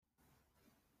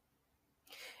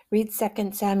Read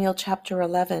 2 Samuel chapter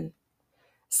 11.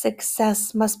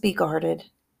 Success must be guarded.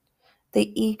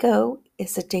 The ego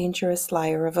is a dangerous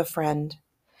liar of a friend.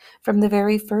 From the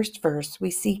very first verse, we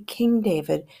see King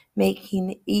David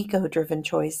making ego-driven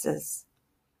choices.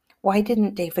 Why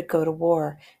didn't David go to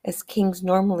war, as kings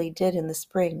normally did in the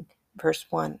spring? Verse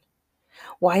 1.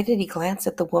 Why did he glance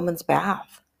at the woman's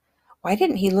bath? Why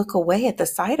didn't he look away at the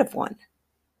sight of one?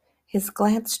 His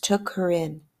glance took her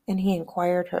in, and he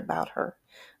inquired about her.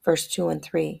 Verse 2 and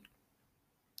 3.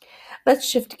 Let's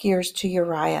shift gears to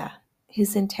Uriah.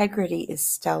 His integrity is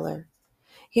stellar.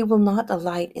 He will not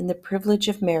delight in the privilege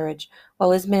of marriage while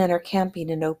his men are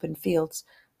camping in open fields.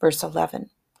 Verse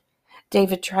 11.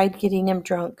 David tried getting him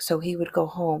drunk so he would go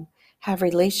home, have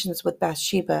relations with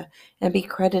Bathsheba, and be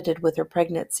credited with her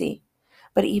pregnancy.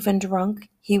 But even drunk,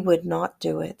 he would not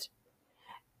do it.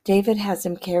 David has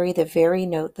him carry the very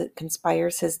note that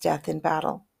conspires his death in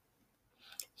battle.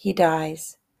 He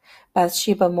dies.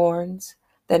 Bathsheba mourns,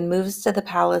 then moves to the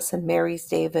palace and marries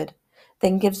David,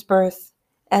 then gives birth,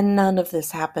 and none of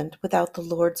this happened without the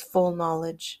Lord's full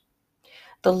knowledge.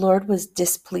 The Lord was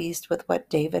displeased with what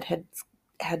David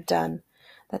had done.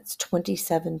 That's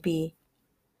 27b.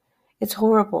 It's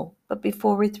horrible, but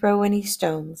before we throw any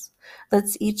stones,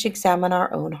 let's each examine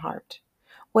our own heart.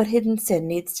 What hidden sin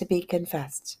needs to be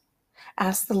confessed?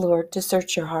 Ask the Lord to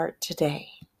search your heart today.